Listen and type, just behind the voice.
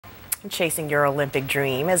Chasing your Olympic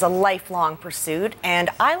dream is a lifelong pursuit, and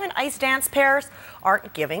island ice dance pairs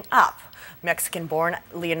aren't giving up. Mexican-born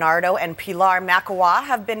Leonardo and Pilar Maekawa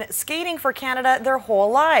have been skating for Canada their whole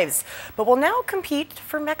lives, but will now compete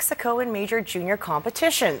for Mexico in major junior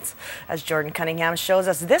competitions. As Jordan Cunningham shows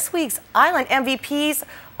us, this week's Island MVPs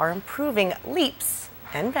are improving leaps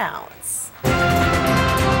and bounds.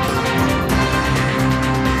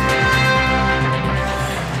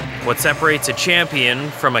 What separates a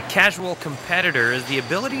champion from a casual competitor is the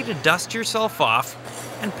ability to dust yourself off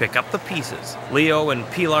and pick up the pieces. Leo and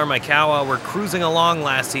Pilar Maekawa were cruising along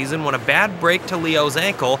last season when a bad break to Leo's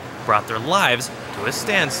ankle brought their lives to a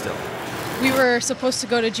standstill. We were supposed to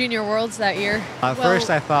go to Junior Worlds that year. At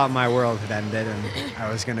first I thought my world had ended and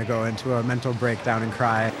I was going to go into a mental breakdown and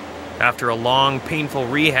cry. After a long, painful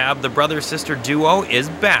rehab, the brother-sister duo is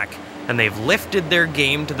back, and they've lifted their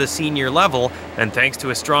game to the senior level, and thanks to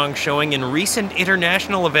a strong showing in recent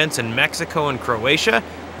international events in Mexico and Croatia,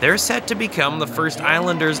 they're set to become the first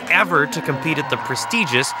Islanders ever to compete at the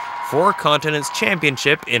prestigious Four Continents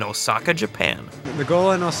Championship in Osaka, Japan. The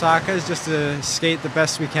goal in Osaka is just to skate the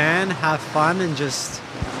best we can, have fun, and just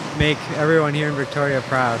make everyone here in Victoria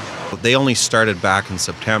proud. They only started back in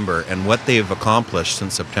September, and what they've accomplished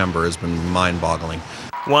since September has been mind-boggling.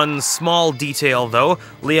 One small detail, though,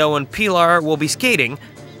 Leo and Pilar will be skating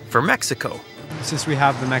for Mexico. Since we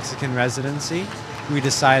have the Mexican residency, we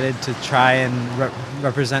decided to try and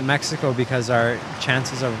represent Mexico because our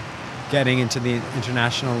chances of getting into the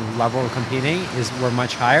international level competing were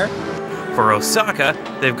much higher. For Osaka,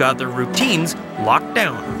 they've got their routines locked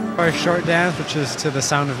down. Our short dance, which is to the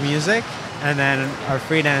sound of music, and then our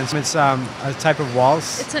free dance, it's a type of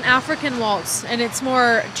waltz. It's an African waltz, and it's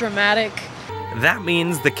more dramatic. That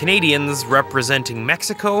means the Canadians representing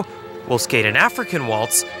Mexico will skate an African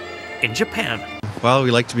waltz in Japan. Well,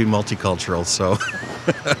 we like to be multicultural, so...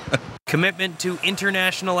 Commitment to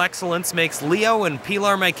international excellence makes Leo and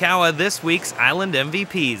Pilar Maekawa this week's Island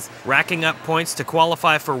MVPs. Racking up points to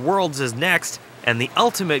qualify for Worlds is next, and the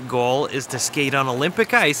ultimate goal is to skate on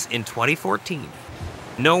Olympic ice in 2014.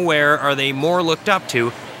 Nowhere are they more looked up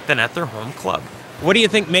to than at their home club. What do you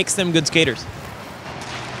think makes them good skaters?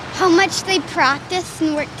 How much they practice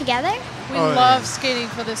and work together. We love skating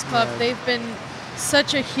for this club. They've been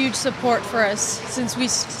such a huge support for us since we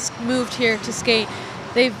moved here to skate.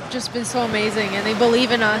 They've just been so amazing, and they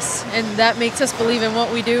believe in us, and that makes us believe in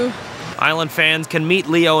what we do. Island fans can meet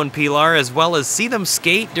Leo and Pilar as well as see them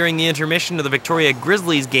skate during the intermission of the Victoria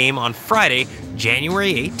Grizzlies game on Friday,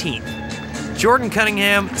 January 18th. Jordan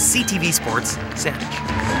Cunningham, CTV Sports, Saanich.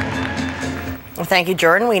 Well, thank you,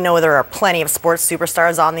 Jordan. We know there are plenty of sports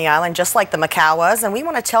superstars on the island, just like the Maekawas, and we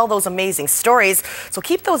want to tell those amazing stories. So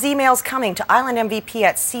keep those emails coming to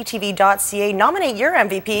islandmvp@ctv.ca. Nominate your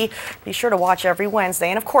MVP. Be sure to watch every Wednesday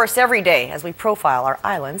and, of course, every day as we profile our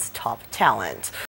island's top talent.